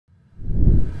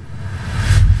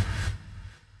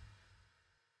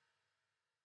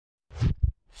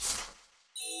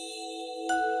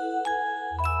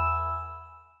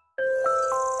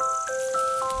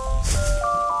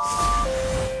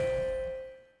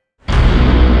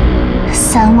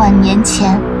万年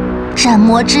前，斩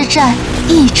魔之战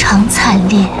异常惨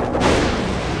烈。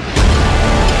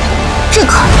这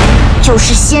个就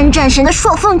是先战神的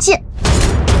双凤剑，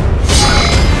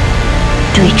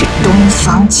对着东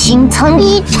方青苍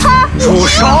一插。住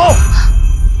手！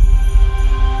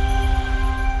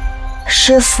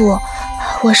师父，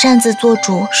我擅自做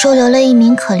主，收留了一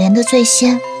名可怜的醉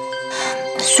仙。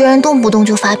虽然动不动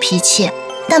就发脾气，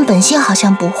但本性好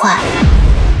像不坏。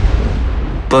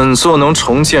本座能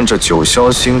重建这九霄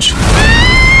星辰，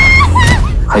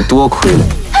还多亏了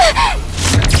你。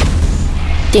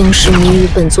定是你与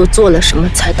本座做了什么，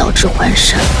才导致还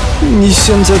山。你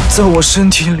现在在我身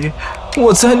体里，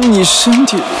我在你身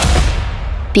体里。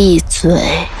闭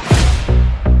嘴！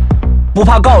不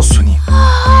怕告诉你，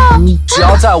你只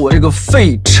要在我这个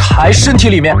废柴身体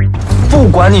里面，不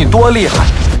管你多厉害，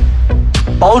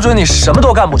保准你什么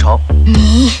都干不成。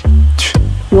你。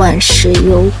万事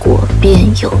有果便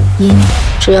有因，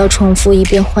只要重复一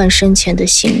遍换身前的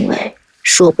行为，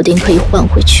说不定可以换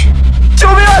回去。救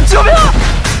命啊！救命啊！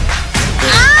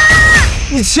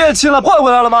你窃气了，换回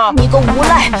来了吗？你个无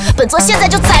赖，本座现在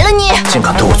就宰了你！竟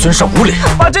敢对我尊上无礼！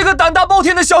把这个胆大包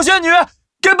天的小仙女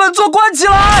给本座关起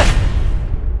来！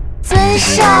尊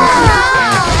上，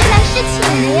来是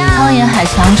请的呀！当言海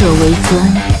强者为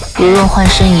尊，如若换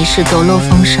身一事抖漏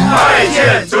风声，拜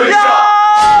见尊上。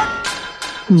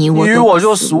你与我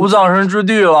就俗葬身之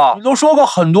地了，你都说过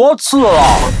很多次了。